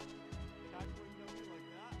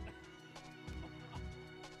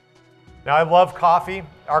 Now I love coffee.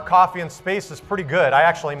 Our coffee in space is pretty good. I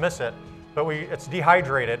actually miss it, but it's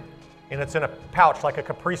dehydrated, and it's in a pouch, like a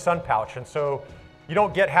Capri Sun pouch, and so you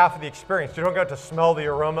don't get half of the experience. You don't get to smell the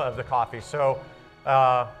aroma of the coffee. So,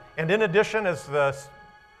 and in addition, as the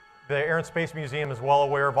Air and Space Museum is well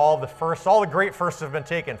aware of, all the great firsts have been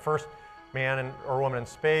taken. First man or woman in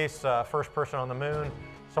space, first person on the moon.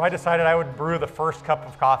 So I decided I would brew the first cup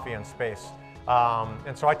of coffee in space.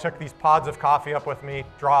 And so I took these pods of coffee up with me,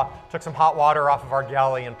 took some hot water off of our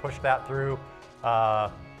galley and pushed that through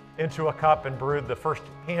into a cup and brewed the first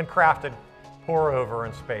handcrafted pour over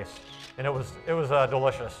in space. And it was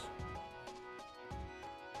delicious.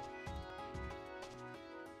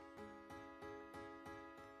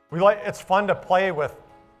 It's fun to play with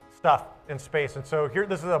stuff in space. And so here,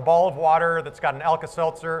 this is a ball of water that's got an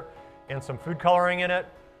Alka-Seltzer and some food coloring in it.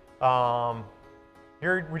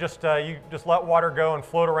 Here we just, you just let water go and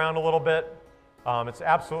float around a little bit. It's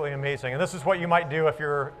absolutely amazing. And this is what you might do if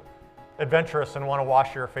you're adventurous and want to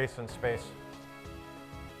wash your face in space.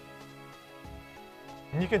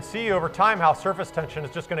 And you can see over time how surface tension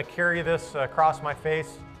is just going to carry this across my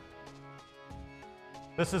face.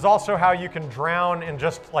 This is also how you can drown in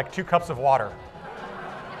just like 2 cups of water.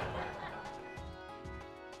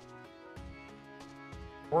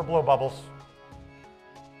 Or blow bubbles.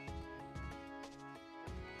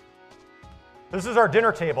 This is our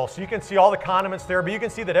dinner table, so you can see all the condiments there, but you can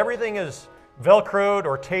see that everything is Velcroed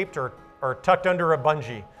or taped or tucked under a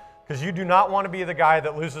bungee, because you do not want to be the guy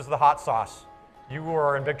that loses the hot sauce. You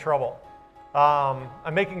are in big trouble.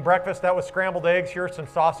 I'm making breakfast. That was scrambled eggs. Here are some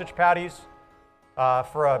sausage patties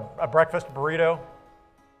for a breakfast burrito.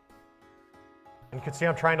 And you can see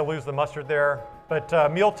I'm trying to lose the mustard there.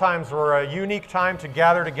 But meal times were a unique time to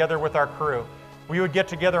gather together with our crew. We would get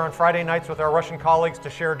together on Friday nights with our Russian colleagues to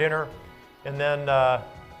share dinner, and then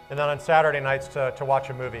on Saturday nights to watch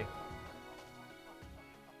a movie.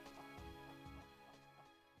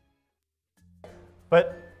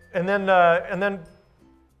 And then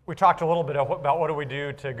we talked a little bit about what do we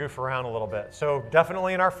do to goof around a little bit. So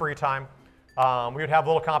definitely in our free time, we would have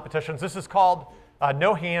little competitions. This is called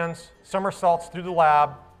no hands, somersaults through the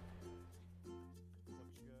lab,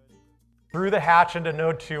 through the hatch into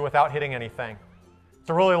node 2 without hitting anything. It's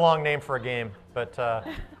a really long name for a game, but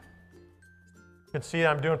you can see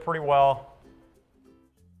I'm doing pretty well.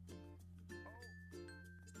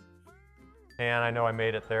 And I know I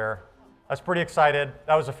made it there. I was pretty excited.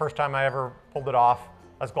 That was the first time I ever pulled it off.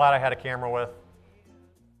 I was glad I had a camera with.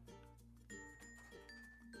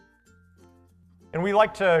 And we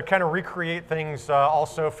like to kind of recreate things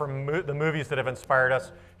also from the movies that have inspired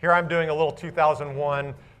us. Here I'm doing a little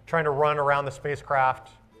 2001, trying to run around the spacecraft.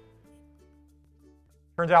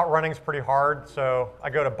 Turns out running's pretty hard, so I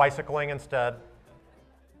go to bicycling instead.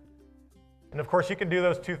 And of course, you can do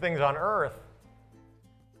those 2 things on Earth.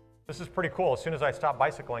 This is pretty cool. As soon as I stop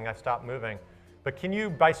bicycling, I stop moving. But can you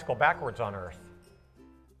bicycle backwards on Earth?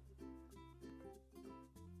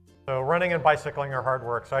 So running and bicycling are hard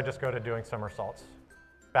work, so I just go to doing somersaults,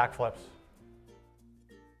 backflips.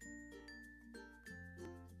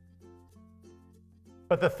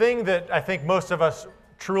 But the thing that I think most of us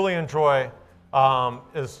truly enjoy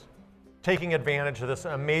is taking advantage of this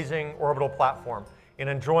amazing orbital platform and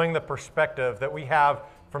enjoying the perspective that we have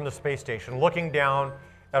from the space station, looking down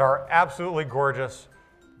at our absolutely gorgeous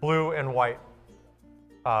blue and white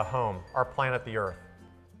home, our planet, the Earth.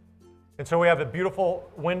 And so we have a beautiful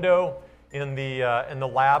window in the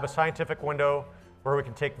lab, a scientific window where we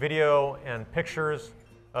can take video and pictures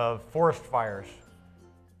of forest fires,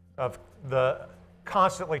 of the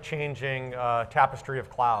constantly changing tapestry of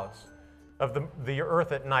clouds, of the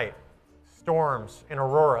Earth at night, storms and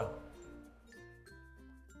aurora.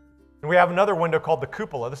 And we have another window called the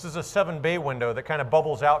cupola. This is a 7-bay window that kind of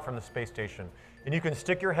bubbles out from the space station. And you can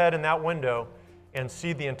stick your head in that window and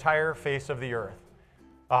see the entire face of the Earth.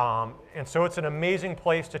 And so it's an amazing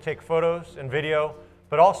place to take photos and video,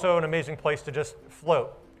 but also an amazing place to just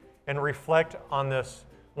float and reflect on this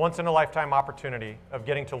once-in-a-lifetime opportunity of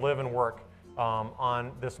getting to live and work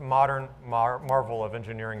on this modern marvel of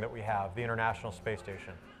engineering that we have, the International Space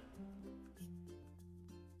Station.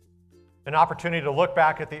 An opportunity to look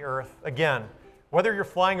back at the Earth. Again, whether you're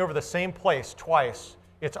flying over the same place twice,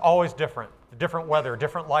 it's always different. Different weather,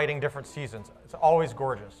 different lighting, different seasons. It's always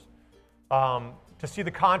gorgeous. To see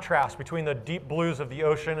the contrast between the deep blues of the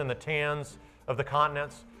ocean and the tans of the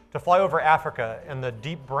continents, to fly over Africa and the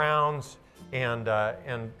deep browns and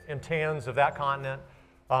tans of that continent.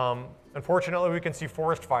 Unfortunately, we can see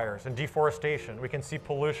forest fires and deforestation. We can see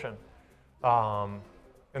pollution and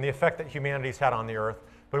the effect that humanity's had on the Earth.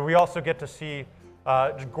 But we also get to see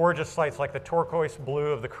gorgeous sights like the turquoise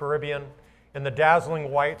blue of the Caribbean and the dazzling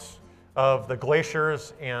whites of the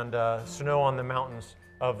glaciers and snow on the mountains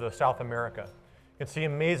of the South America. You can see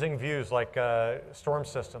amazing views like storm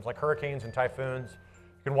systems, like hurricanes and typhoons.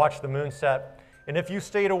 You can watch the moon set. And if you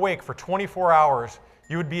stayed awake for 24 hours,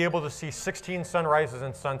 you would be able to see 16 sunrises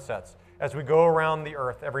and sunsets as we go around the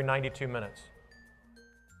Earth every 92 minutes.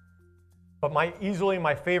 But easily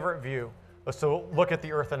my favorite view was to look at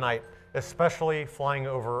the Earth at night, especially flying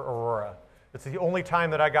over aurora. It's the only time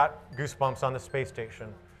that I got goosebumps on the space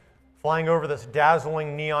station. Flying over this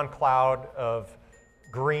dazzling neon cloud of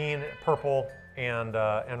green, purple, and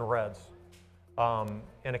reds.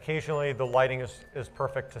 And occasionally the lighting is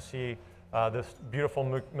perfect to see this beautiful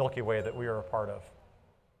Milky Way that we are a part of.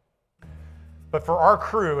 But for our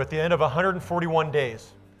crew, at the end of 141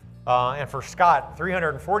 days, And for Scott,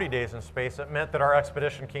 340 days in space, it meant that our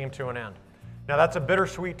expedition came to an end. Now that's a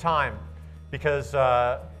bittersweet time because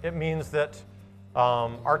it means that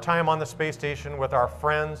our time on the space station with our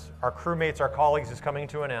friends, our crewmates, our colleagues is coming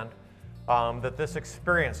to an end. That this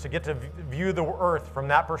experience, to get to view the Earth from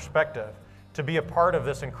that perspective, to be a part of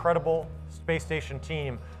this incredible space station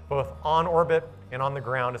team, both on orbit and on the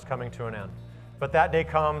ground, is coming to an end. But that day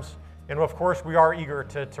comes, and of course we are eager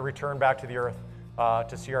to return back to the Earth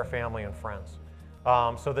to see our family and friends.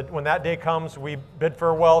 So that when that day comes, we bid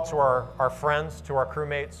farewell to our friends, to our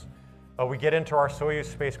crewmates. We get into our Soyuz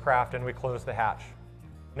spacecraft and we close the hatch.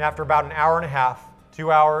 And after about an hour and a half,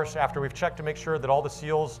 2 hours after we've checked to make sure that all the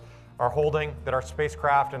seals are holding, that our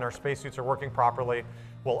spacecraft and our spacesuits are working properly,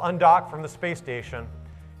 we'll undock from the space station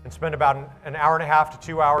and spend about an hour and a half to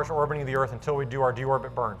 2 hours orbiting the Earth until we do our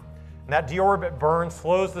deorbit burn. And that deorbit burn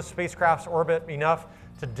slows the spacecraft's orbit enough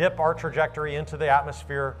to dip our trajectory into the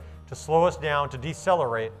atmosphere, to slow us down, to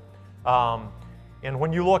decelerate. And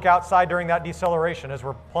when you look outside during that deceleration, as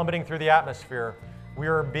we're plummeting through the atmosphere, we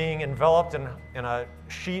are being enveloped in a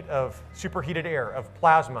sheet of superheated air, of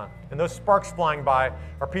plasma. And those sparks flying by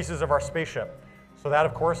are pieces of our spaceship. So that,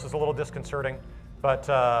 of course, is a little disconcerting. But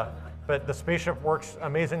the spaceship works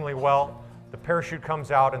amazingly well. The parachute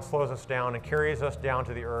comes out and slows us down and carries us down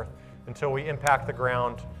to the Earth until we impact the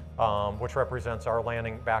ground, which represents our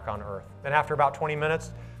landing back on Earth. And after about 20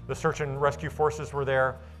 minutes, the search and rescue forces were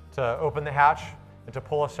there to open the hatch and to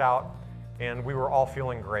pull us out, and we were all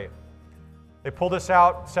feeling great. They pulled us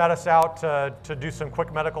out, sat us out to do some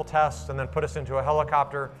quick medical tests, and then put us into a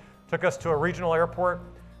helicopter, took us to a regional airport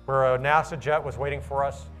where a NASA jet was waiting for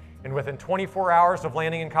us. And within 24 hours of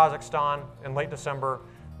landing in Kazakhstan in late December,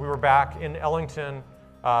 we were back in Ellington,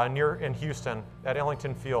 in Houston, at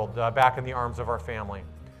Ellington Field, back in the arms of our family.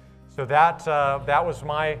 So that was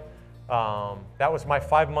my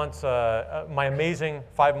 5 months, my amazing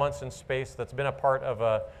 5 months in space. That's been a part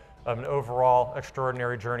of an overall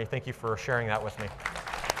extraordinary journey. Thank you for sharing that with me.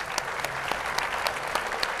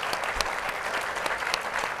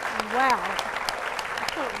 Wow.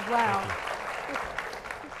 Wow.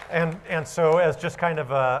 And so as just kind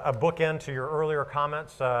of a bookend to your earlier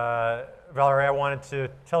comments, Valerie, I wanted to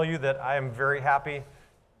tell you that I am very happy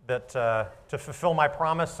that to fulfill my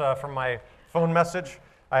promise from my phone message,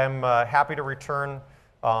 I am happy to return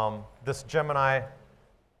this Gemini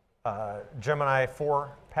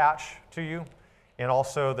 4 patch to you, and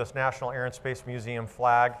also this National Air and Space Museum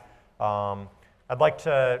flag. I'd like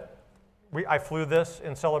to, I flew this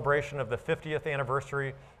in celebration of the 50th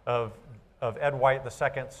anniversary of Ed White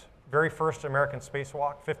II's very first American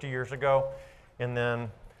spacewalk 50 years ago. And then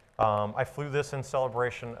I flew this in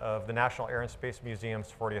celebration of the National Air and Space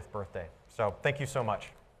Museum's 40th birthday. So thank you so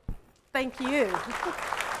much. Thank you.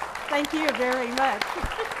 Thank you very much.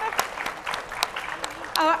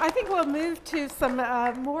 I think we'll move to some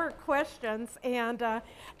more questions, and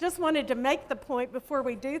just wanted to make the point before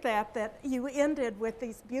we do that you ended with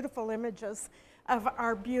these beautiful images of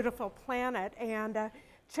our beautiful planet, and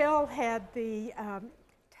Kjell had the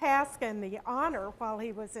task and the honor while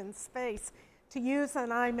he was in space to use an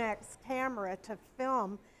IMAX camera to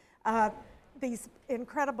film these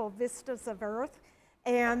incredible vistas of Earth,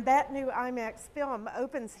 and that new IMAX film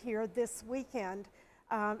opens here this weekend.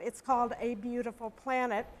 It's called A Beautiful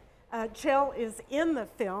Planet. Kjell is in the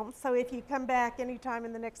film, so if you come back anytime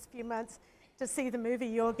in the next few months to see the movie,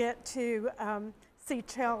 you'll get to see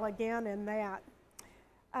Kjell again in that.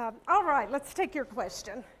 All right, let's take your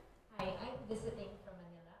question. Hi, I'm visiting from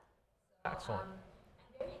Manila. So, Excellent. I'm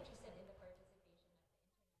very interested in the participation of the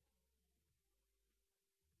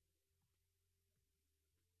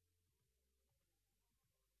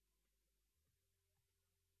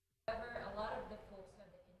However, a lot of the folks have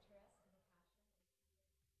the interest and the passion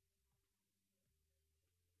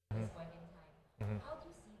at this point in time. How do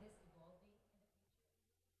you see this evolving in the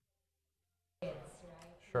future? Kids,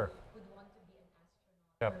 right? Sure. Would want to be an astronaut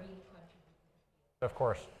Yep. or really contribute to the field. Of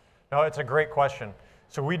course. No, it's a great question.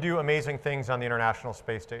 So we do amazing things on the International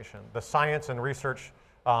Space Station. The science and research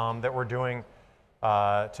that we're doing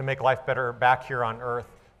to make life better back here on Earth,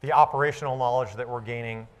 the operational knowledge that we're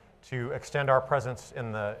gaining to extend our presence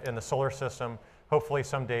in the solar system, hopefully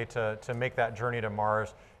someday to make that journey to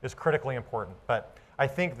Mars, is critically important. But I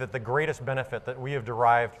think that the greatest benefit that we have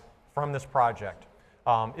derived from this project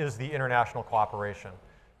is the international cooperation.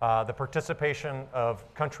 The participation of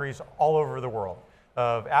countries all over the world,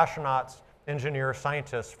 of astronauts, engineers,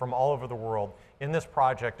 scientists from all over the world in this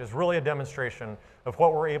project is really a demonstration of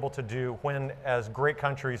what we're able to do when, as great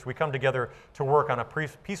countries, we come together to work on a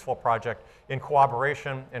peaceful project in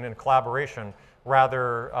cooperation and in collaboration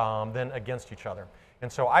rather than against each other.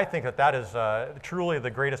 And so I think that that is truly the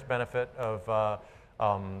greatest benefit of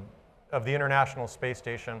the International Space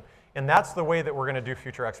Station, and that's the way that we're going to do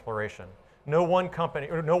future exploration. No one company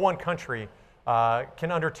or no one country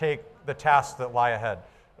can undertake the tasks that lie ahead.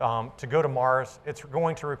 To go to Mars, it's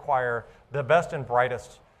going to require the best and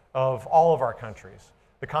brightest of all of our countries,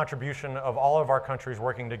 the contribution of all of our countries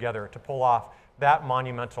working together to pull off that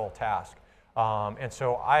monumental task. And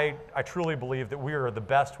so I truly believe that we are the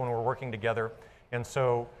best when we're working together. And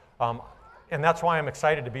so, and that's why I'm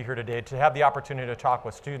excited to be here today, to have the opportunity to talk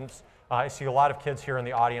with students. I see a lot of kids here in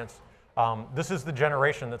the audience. This is the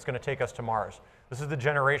generation that's going to take us to Mars. This is the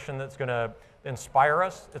generation that's going to inspire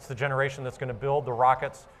us. It's the generation that's going to build the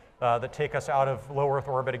rockets that take us out of low Earth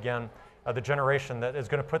orbit again, the generation that is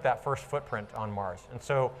going to put that first footprint on Mars. And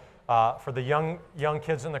so for the young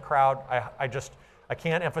kids in the crowd, I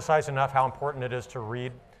can't emphasize enough how important it is to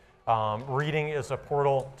read. Reading is a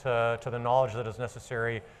portal to the knowledge that is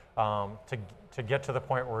necessary to get to the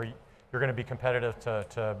point where you're going to be competitive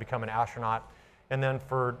to become an astronaut. And then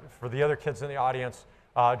for the other kids in the audience,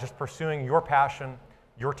 just pursuing your passion,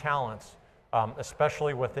 your talents,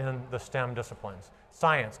 especially within the STEM disciplines,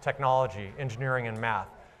 science, technology, engineering, and math.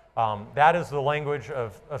 That is the language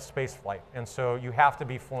of space flight, and so you have to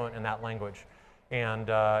be fluent in that language. And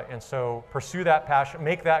so pursue that passion,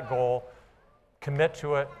 make that goal, commit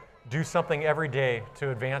to it, do something every day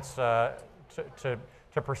to advance, to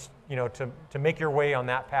make your way on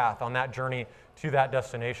that path, on that journey to that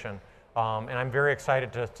destination. And I'm very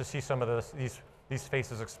excited to see some of these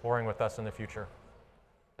faces exploring with us in the future.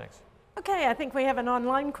 Thanks. Okay, I think we have an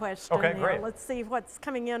online question. Okay, now. great. Let's see what's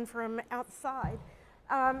coming in from outside.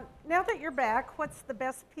 Now that you're back, what's the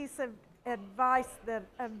best piece of advice that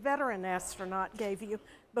a veteran astronaut gave you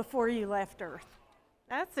before you left Earth?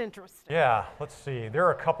 That's interesting. Yeah, let's see. There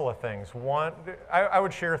are a couple of things. One, I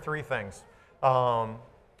would share three things.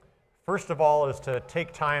 First of all is to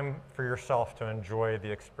take time for yourself to enjoy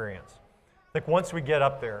the experience. I think once we get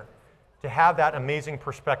up there, to have that amazing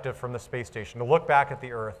perspective from the space station, to look back at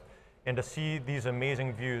the Earth and to see these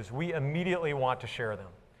amazing views, we immediately want to share them.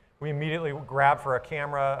 We immediately grab for a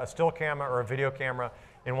camera, a still camera or a video camera,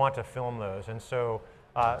 and want to film those. And so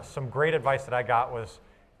some great advice that I got was,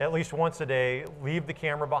 at least once a day, leave the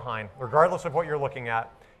camera behind, regardless of what you're looking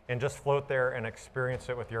at, and just float there and experience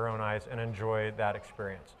it with your own eyes and enjoy that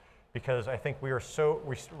experience. Because I think we are so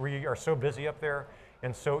busy up there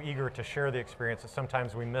and so eager to share the experience that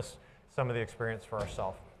sometimes we miss some of the experience for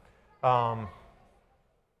ourselves.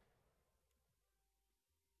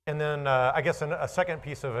 And then I guess a second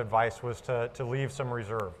piece of advice was to leave some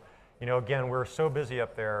reserve. You know, again, we're so busy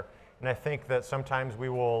up there, and I think that sometimes we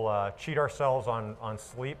will cheat ourselves on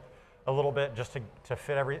sleep a little bit just to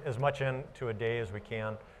fit as much into a day as we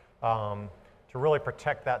can, to really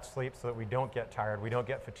protect that sleep so that we don't get tired, we don't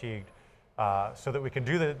get fatigued, so that we can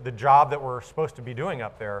do the job that we're supposed to be doing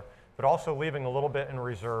up there, but also leaving a little bit in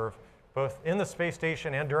reserve, both in the space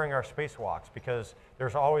station and during our spacewalks, because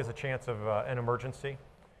there's always a chance of an emergency.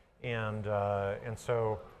 And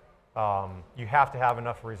so you have to have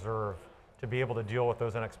enough reserve to be able to deal with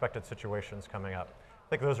those unexpected situations coming up. I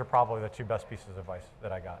think those are probably the two best pieces of advice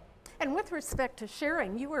that I got. And with respect to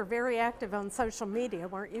sharing, you were very active on social media,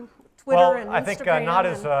 weren't you? Twitter and Instagram. I think not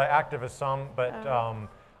as active as some, but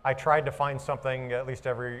I tried to find something at least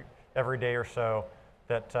every day or so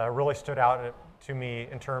that really stood out to me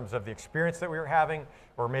in terms of the experience that we were having,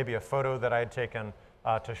 or maybe a photo that I had taken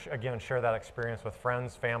to again share that experience with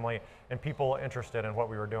friends, family, and people interested in what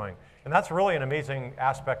we were doing. And that's really an amazing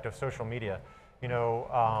aspect of social media. You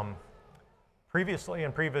know, previously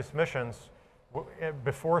in previous missions,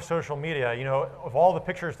 before social media, you know, of all the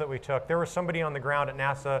pictures that we took, there was somebody on the ground at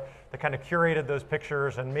NASA that kind of curated those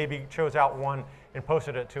pictures and maybe chose out one and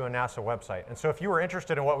posted it to a NASA website. And so if you were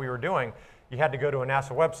interested in what we were doing, you had to go to a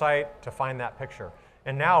NASA website to find that picture.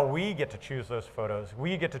 And now we get to choose those photos,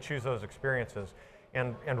 we get to choose those experiences,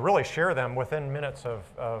 and really share them within minutes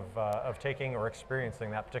of taking or experiencing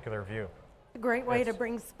that particular view. A great way to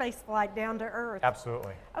bring spaceflight down to Earth.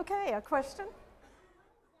 Absolutely. Okay, a question?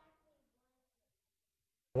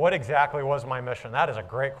 What exactly was my mission? That is a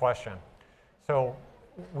great question. So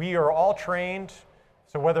we are all trained,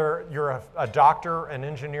 so whether you're a doctor, an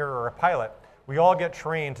engineer, or a pilot, we all get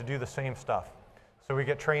trained to do the same stuff. So we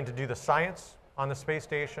get trained to do the science on the space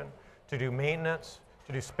station, to do maintenance,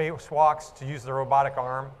 to do spacewalks, to use the robotic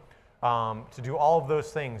arm, to do all of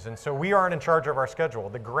those things. And so we aren't in charge of our schedule.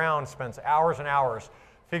 The ground spends hours and hours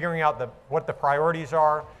figuring out what the priorities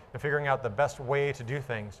are and figuring out the best way to do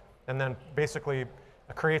things, and then basically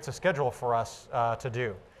creates a schedule for us to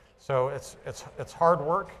do. So it's hard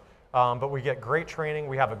work, but we get great training.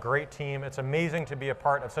 We have a great team. It's amazing to be a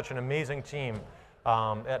part of such an amazing team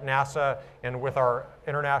at NASA and with our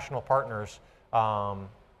international partners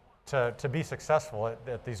to be successful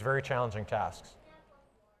at these very challenging tasks.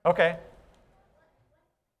 Okay.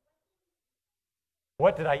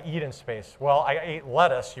 What did I eat in space? Well, I ate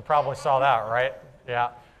lettuce. You probably saw that, right? Yeah.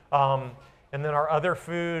 And then our other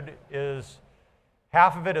food is,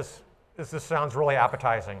 half of it is, this sounds really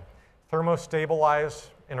appetizing, thermostabilized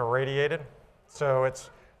and irradiated. So it's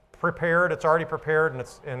prepared, it's already prepared, and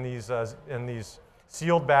it's in these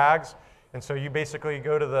sealed bags. And so you basically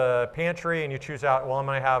go to the pantry and you choose out, well, I'm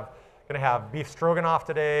going to have beef stroganoff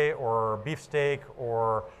today, or beef steak,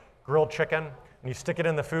 or grilled chicken. And you stick it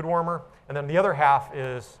in the food warmer, and then the other half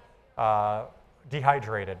is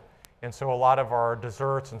dehydrated. And so a lot of our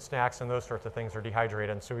desserts and snacks and those sorts of things are dehydrated.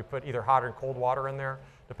 And so we put either hot or cold water in there,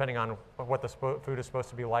 depending on what the food is supposed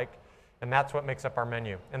to be like. And that's what makes up our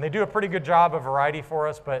menu. And they do a pretty good job of variety for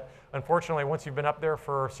us, but unfortunately, once you've been up there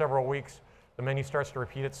for several weeks, the menu starts to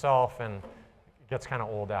repeat itself and it gets kind of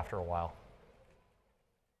old after a while.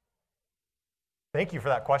 Thank you for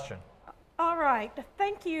that question. All right,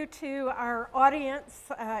 thank you to our audience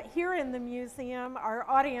here in the museum, our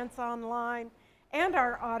audience online, and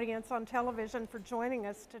our audience on television for joining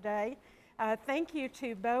us today. Thank you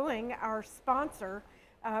to Boeing, our sponsor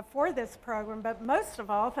for this program, but most of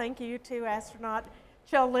all, thank you to astronaut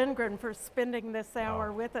Kjell Lindgren for spending this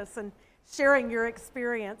hour with us and sharing your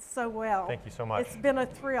experience so well. Thank you so much. It's been a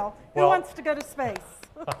thrill. Well, who wants to go to space?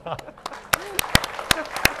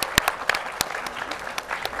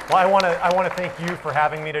 Well, I want to thank you for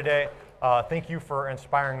having me today. Thank you for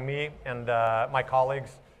inspiring me and my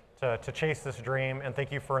colleagues to chase this dream, and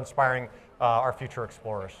thank you for inspiring our future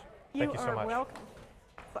explorers. Thank you so much. You are welcome.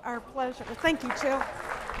 It's our pleasure. Thank you, Jill.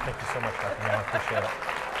 Thank you so much, Dr. Miller. I appreciate it.